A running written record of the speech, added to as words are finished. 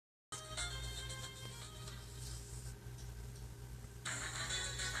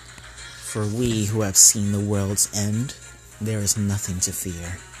For we who have seen the world's end, there is nothing to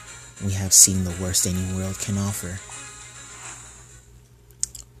fear. We have seen the worst any world can offer.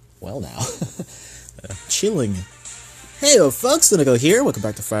 Well now, chilling. Hey folks, Cynical here, welcome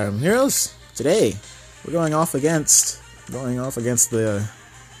back to Fire Emblem Heroes. Today, we're going off against the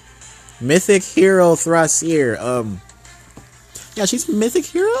mythic hero Thrasir. Yeah, she's a mythic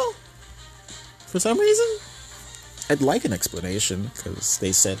hero? For some reason? I'd like an explanation, because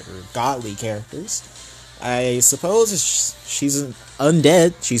they said her godly characters. I suppose she's an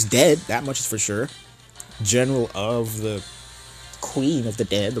undead. She's dead, that much is for sure. General of the Queen of the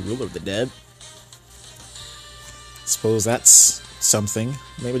Dead, the ruler of the dead. Suppose that's something.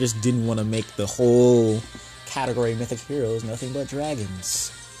 Maybe I just didn't want to make the whole category of mythic heroes nothing but dragons.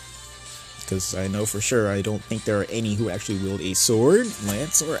 Because I know for sure I don't think there are any who actually wield a sword,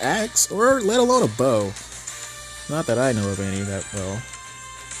 lance, or axe, or let alone a bow. Not that I know of any that well.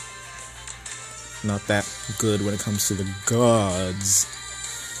 Not that good when it comes to the gods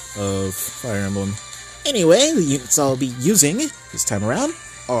of Fire Emblem. Anyway, the units I'll be using this time around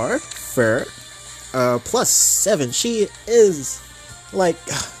are Fur, +7. She is, like,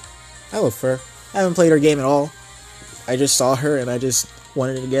 I love Fur. I haven't played her game at all. I just saw her and I just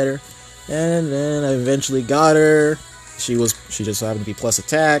wanted to get her. And then I eventually got her. She just happened to be plus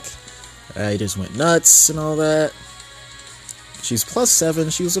attack. I just went nuts and all that. She's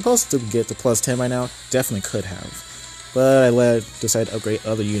 +7. She was supposed to get to +10 by now. Definitely could have. But I decided to upgrade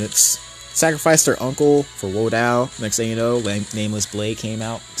other units. Sacrificed her uncle for Wodao. Next thing you know, Nameless Blade came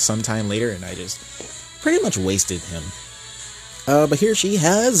out sometime later, and I just pretty much wasted him. But here she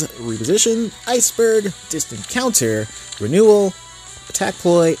has Reposition, Iceberg, Distant Counter, Renewal, Attack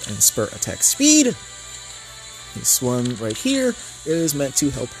Ploy, and Spur Attack Speed. This one right here is meant to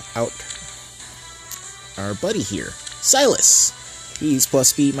help out our buddy here, Silas. He's plus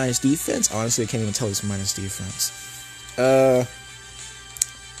speed minus defense. Honestly, I can't even tell he's minus defense.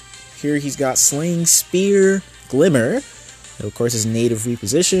 Here he's got Sling, Spear, Glimmer, of course his native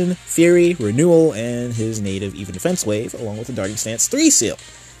Reposition, Fury, Renewal, and his native Even Defense Wave, along with the Darting Stance 3 seal.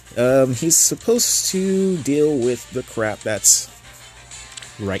 He's supposed to deal with the crap that's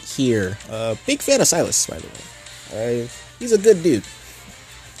right here. Big fan of Silas, by the way. He's a good dude.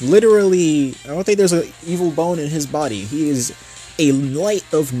 Literally, I don't think there's an evil bone in his body. He is a light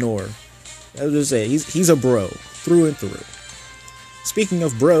of Nor. I was just say, he's a bro, through and through. Speaking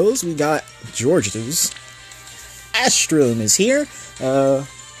of bros, we got George's. Astrum is here. I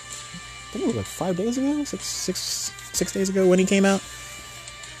think it was like 5 days ago? Six days ago when he came out.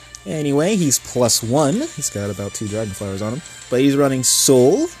 Anyway, he's +1. He's got about 2 dragon flowers on him. But he's running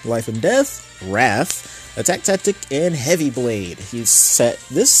Soul, Life and Death, Wrath, Attack Tactic, and Heavy Blade. This set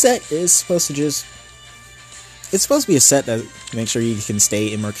is supposed to just... It's supposed to be a set that makes sure you can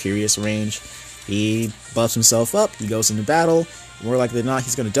stay in Mercurius range. He buffs himself up, he goes into battle. More likely than not,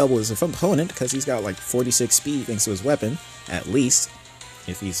 he's going to double his opponent because he's got like 46 speed thanks to his weapon, at least,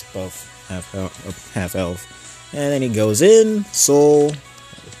 if he's buff half elf. And then he goes in, Soul,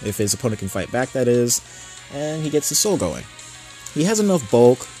 if his opponent can fight back, that is, and he gets his Soul going. He has enough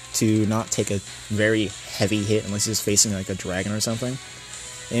bulk to not take a very heavy hit unless he's facing like a dragon or something,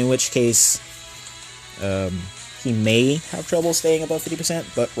 in which case he may have trouble staying above 50%,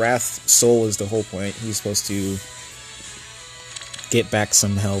 but Wrath Soul is the whole point. He's supposed to get back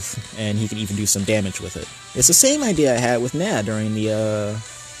some health, and he can even do some damage with it. It's the same idea I had with Nad during the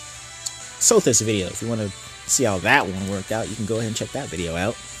Sothis video. If you want to see how that one worked out, you can go ahead and check that video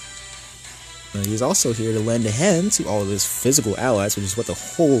out. He's also here to lend a hand to all of his physical allies, which is what the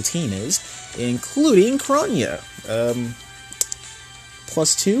whole team is, including Kronya.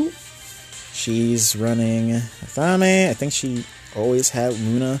 +2. She's running Athame. I think she always had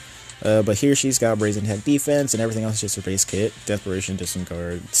Luna. But here she's got Brazen Head Defense, and everything else is just her base kit. Desperation,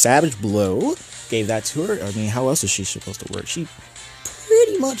 Disregard, Savage Blow. Gave that to her. I mean, how else is she supposed to work? She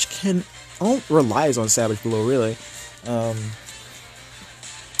pretty much relies on Savage Blow, really.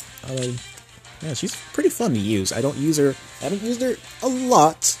 Yeah, she's pretty fun to use. I haven't used her a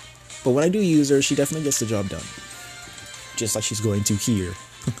lot, but when I do use her, she definitely gets the job done. Just like she's going to here.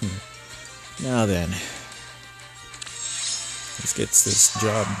 Now then, let's get this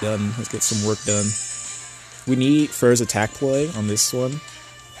job done. Let's get some work done. We need Fur's attack ploy on this one.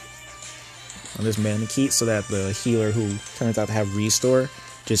 On this Manakite, so that the healer who turns out to have restore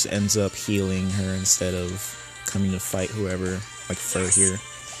just ends up healing her instead of coming to fight whoever, like Fur here.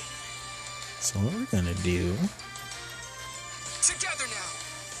 So what we're gonna do... Together now.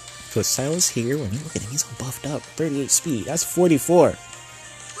 Put Silas here. When you look at him, he's all buffed up. 38 speed. That's 44.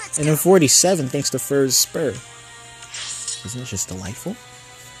 And then 47 thanks to Fur's Spur. Isn't it just delightful?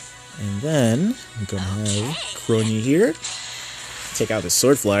 And then I'm gonna have Kronia here. Take out the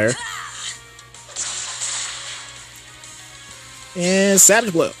Sword Flyer. And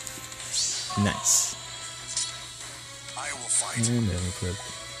Savage Blow. Nice. And then we put,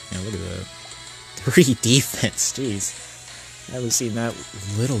 yeah, look at that. 3 defense, jeez. I haven't seen that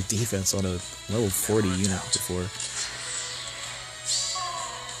little defense on a level 40 unit before.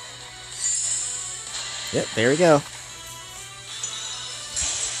 Yep, there we go.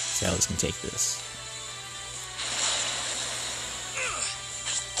 Salus can take this.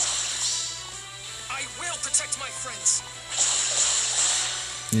 I will protect my friends.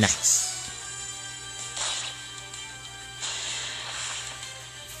 Nice.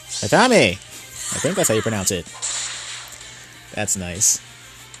 Atame! I think that's how you pronounce it. That's nice.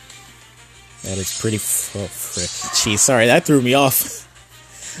 That is pretty... oh, frick. Jeez, sorry, that threw me off.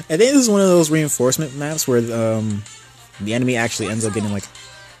 I think this is one of those reinforcement maps where the enemy actually ends up getting, like...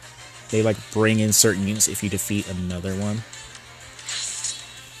 they, like, bring in certain units if you defeat another one.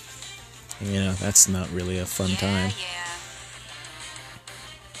 Yeah, that's not really a fun time.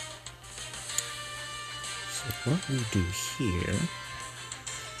 So what we do here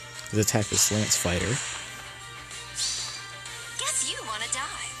is attack this Lance Fighter. Guess you wanna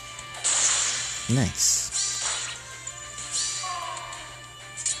die. Nice.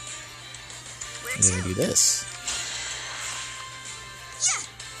 I'm gonna do this.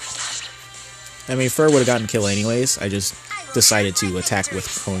 I mean, Fur would have gotten kill anyways. I just decided to attack with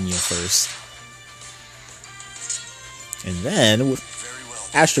Kronia first. And then,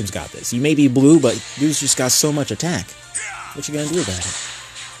 Astrum's got this. You may be blue, but dude's just got so much attack. What you gonna do about it?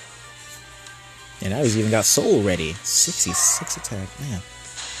 And now he's even got Soul ready. 66 attack, man.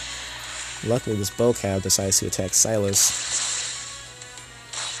 Luckily, this Bocab decides to attack Silas.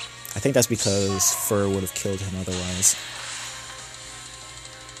 I think that's because Fur would have killed him otherwise.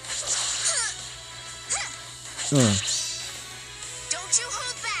 Don't you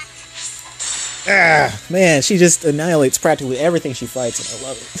hold back. Ah, man, she just annihilates practically everything she fights, and I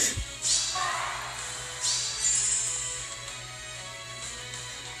love it.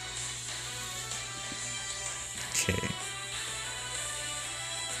 Okay.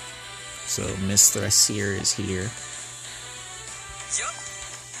 So Miss Thrasir is here. Yup.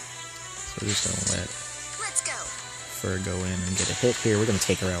 So we're just gonna let Let's go. Fur go in and get a hit here. We're gonna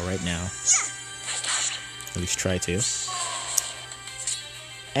take her out right now. At least try to.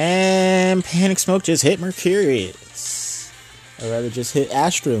 And Panic Smoke just hit Mercurius. Or rather just hit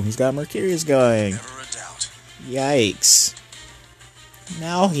Astrum. He's got Mercurius going. Never a doubt. Yikes.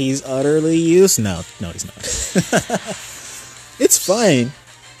 Now he's utterly useless. No, he's not. It's fine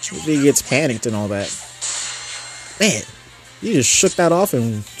if he gets panicked and all that. Man, he just shook that off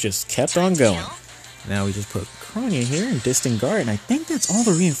and just kept on going. Now we just put Kronia here and Distant Guard, and I think that's all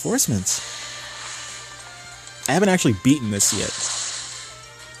the reinforcements. I haven't actually beaten this yet.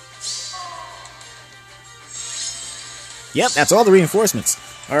 Yep, that's all the reinforcements.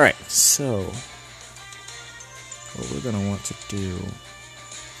 Alright, so what we're gonna want to do,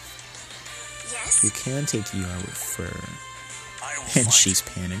 Yes. we can take you out with Fur. I will And fight. she's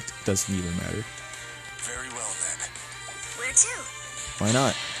panicked. Doesn't even matter. Very well then. Where to? Why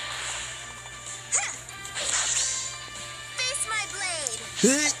not? Face my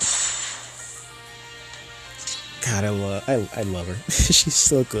blade. God, I love her. She's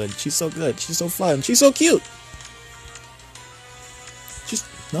so good. She's so good. She's so fun. She's so cute. Just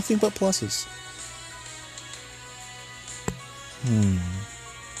nothing but pluses.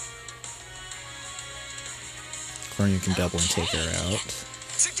 Kronia can double and take her out.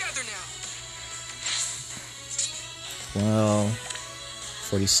 Together now. Well,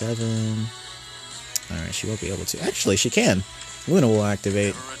 47. Alright, she won't be able to. Actually, she can. Luna will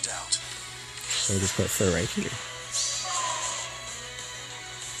activate. Never a doubt. So we'll just put Fur right here.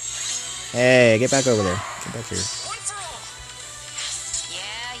 Hey, get back over there. Get back here. One for all.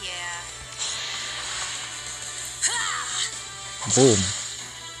 Yeah. Boom.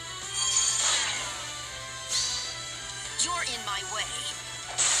 You're in my way.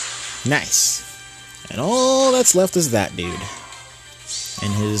 Nice. And all that's left is that dude.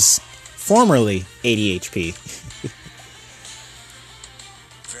 And his formerly 80 HP.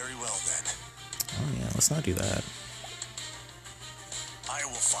 Very well then. Oh yeah, let's not do that. I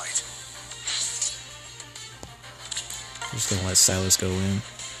will fight. I'm just gonna let Silas go in.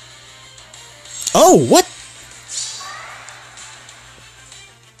 Oh, what?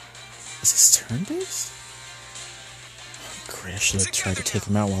 Is this turn-based? Great, I should have tried to take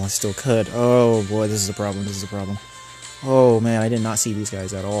him out while I still could. Oh boy, this is a problem, this is a problem. Oh man, I did not see these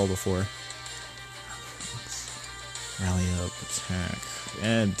guys at all before. Rally up, attack.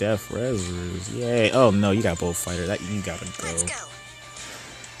 And Death Resolves. Yay. Oh no, you got both fighter. That you gotta go. Let's go.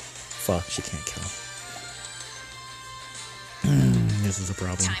 Fuck, she can't kill. This is a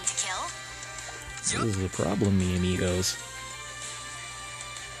problem. Time to kill. This is a problem, me amigos.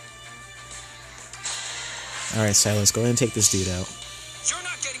 Alright, Silas, go ahead and take this dude out. You're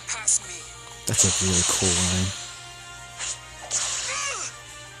not getting past me. That's a really cool line.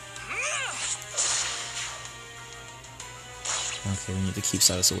 Okay, we need to keep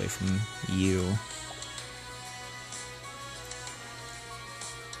Silas away from you.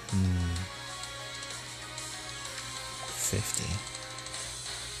 50.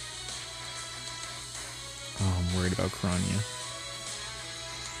 Oh, I'm worried about Kranya.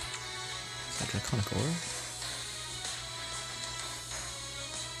 Is that Draconic Aura?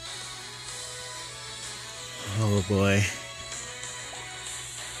 Oh boy.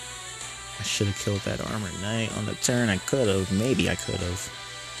 I should have killed that Armored Knight on the turn. I could have. Maybe I could have.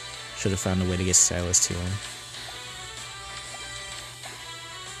 Should have found a way to get Silas to him.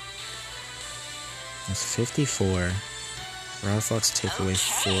 That's 54. Rowfox take away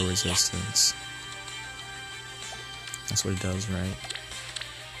 4 resistance. That's what it does, right?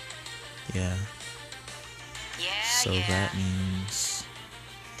 Yeah. So that means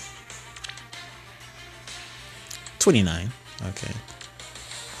 29. Okay.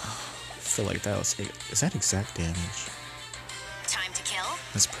 I feel like that was... Is that exact damage? Time to kill.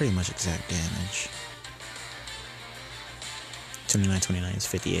 That's pretty much exact damage. 29 is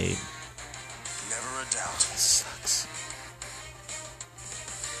 58. Never a doubt. That sucks.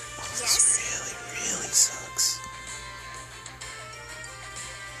 Oh, this Yes? really sucks.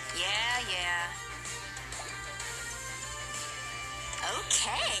 Yeah.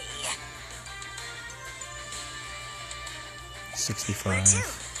 Okay. 65. Where to?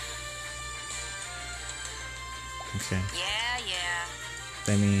 Okay. Yeah.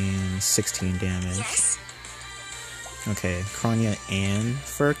 That means 16 damage. Yes? Okay, Kranya and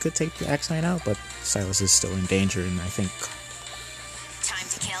Fur could take the Axe Knight out, but Silas is still in danger, and I think Time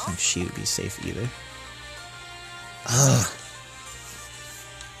to kill. she would be safe either. Ugh.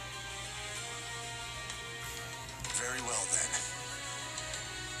 Very well then.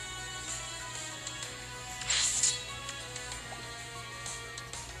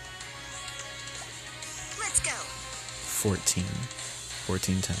 Let's go. 14.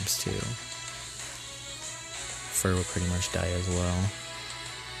 14 times 2. Fur will pretty much die as well.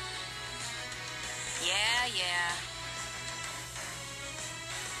 Yeah.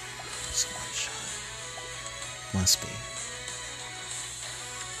 It's one shot. Must be.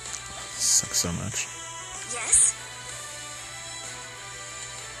 Sucks so much. Yes?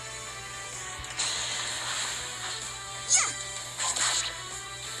 Yeah!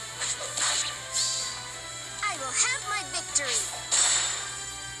 I will have my victory.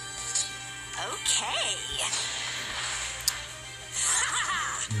 Okay.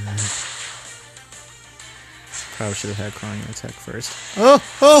 Probably should have had Kranya attack first. Oh!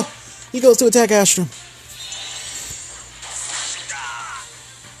 He goes to attack Astrum.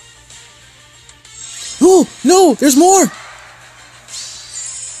 Oh, no! There's more!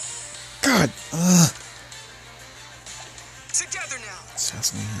 God, Together now.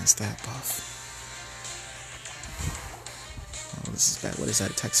 Assassin has that buff. Oh, this is bad. What is that?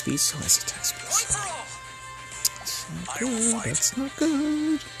 Attack speed? So that's attack speed. One for all. That's not I will good. fight. That's not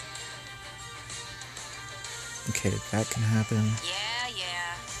good. Okay, that can happen. Yeah.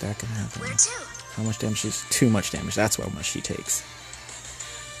 That can happen. Where to? How much damage is too much damage? That's how much she takes.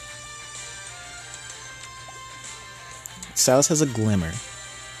 Silas has a glimmer.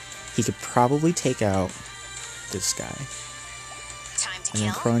 He could probably take out this guy. Time to And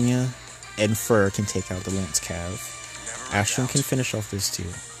then kill. Kranya and Fur can take out the Lance Cav. Never a Astrum doubt. can finish off this too.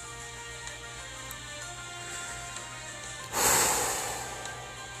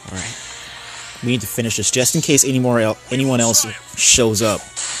 Alright. We need to finish this just in case anyone else shows up.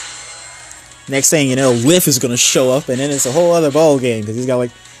 Next thing you know, Liff is going to show up, and then it's a whole other ball game because he's got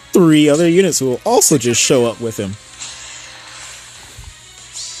like 3 other units who will also just show up with him.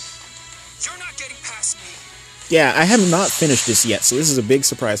 You're not getting past me. Yeah, I have not finished this yet, so this is a big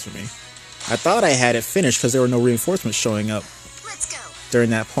surprise for me. I thought I had it finished because there were no reinforcements showing up Let's go.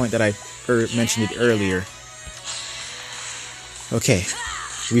 during that point that I mentioned it earlier. Okay,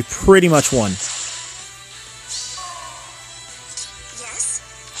 we pretty much won.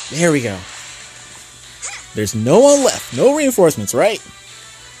 Yes? There we go. There's no one left. No reinforcements, right?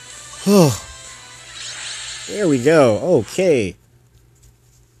 Oh. There we go. Okay.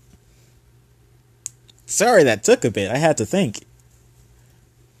 Sorry that took a bit. I had to think.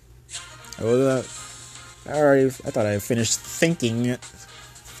 I thought I finished thinking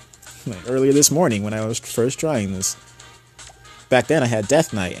like earlier this morning when I was first trying this. Back then I had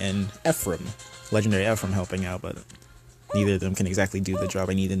Death Knight and Ephraim, Legendary Ephraim, helping out, but neither of them can exactly do the job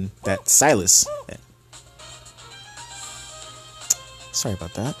I need in that Silas. Sorry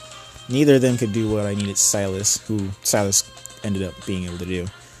about that. Neither of them could do what I needed Silas ended up being able to do.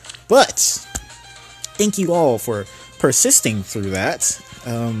 But thank you all for persisting through that.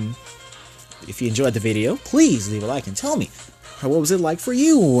 If you enjoyed the video, please leave a like and tell me, what was it like for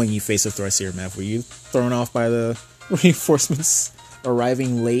you when you faced a Thrasir map? Were you thrown off by the reinforcements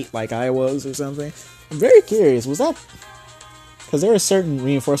arriving late like I was or something? I'm very curious, was that... Because there were certain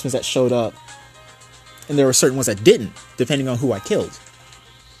reinforcements that showed up, and there were certain ones that didn't, depending on who I killed.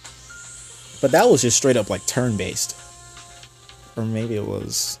 But that was just straight up like turn-based. Or maybe it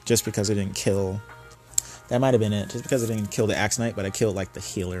was just because I didn't kill... That might have been it, just because I didn't kill the Axe Knight, but I killed like the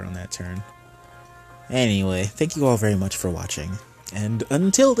healer on that turn. Anyway, thank you all very much for watching, and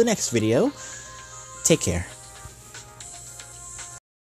until the next video, take care.